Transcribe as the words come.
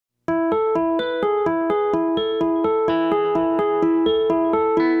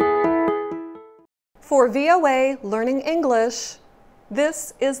For VOA Learning English,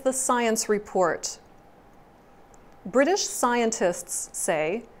 this is the Science Report. British scientists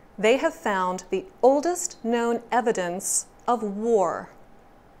say they have found the oldest known evidence of war.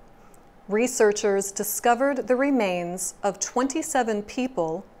 Researchers discovered the remains of 27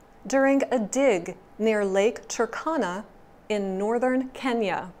 people during a dig near Lake Turkana in northern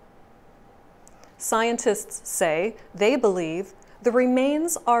Kenya. Scientists say they believe the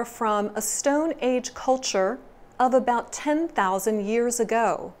remains are from a Stone Age culture of about 10,000 years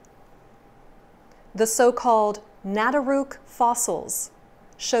ago. The so-called Nataruk fossils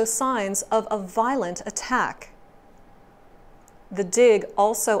show signs of a violent attack. The dig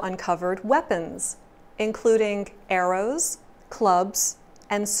also uncovered weapons, including arrows, clubs,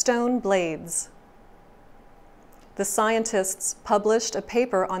 and stone blades. The scientists published a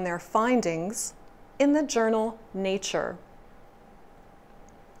paper on their findings in the journal Nature.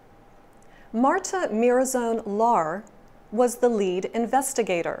 Marta Mirazon Lahr was the lead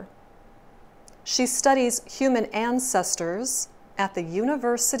investigator. She studies human ancestors at the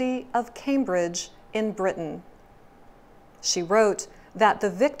University of Cambridge in Britain. She wrote that the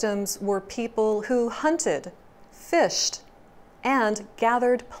victims were people who hunted, fished, and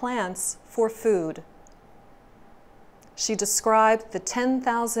gathered plants for food. She described the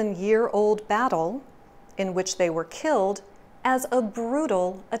 10,000-year-old battle in which they were killed as a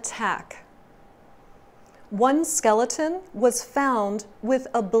brutal attack. One skeleton was found with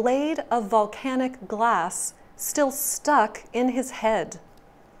a blade of volcanic glass still stuck in his head.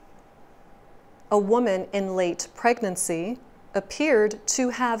 A woman in late pregnancy appeared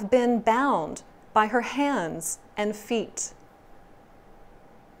to have been bound by her hands and feet.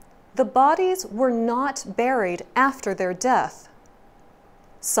 The bodies were not buried after their death.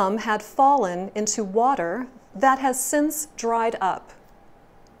 Some had fallen into water that has since dried up.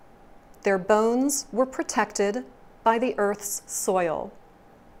 Their bones were protected by the Earth's soil.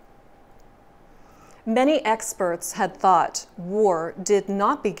 Many experts had thought war did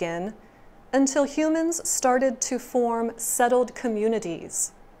not begin until humans started to form settled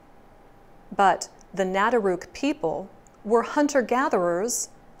communities. But the Nataruk people were hunter-gatherers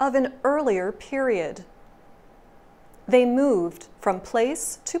of an earlier period. They moved from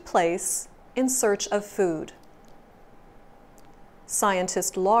place to place in search of food.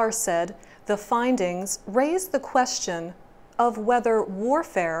 Scientist Lahr said the findings raise the question of whether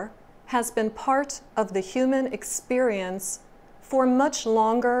warfare has been part of the human experience for much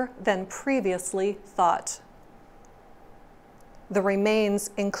longer than previously thought. The remains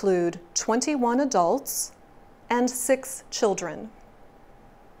include 21 adults and 6 children.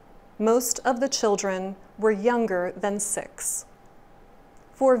 Most of the children were younger than 6.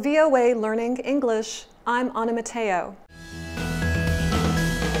 For VOA Learning English, I'm Ana Mateo.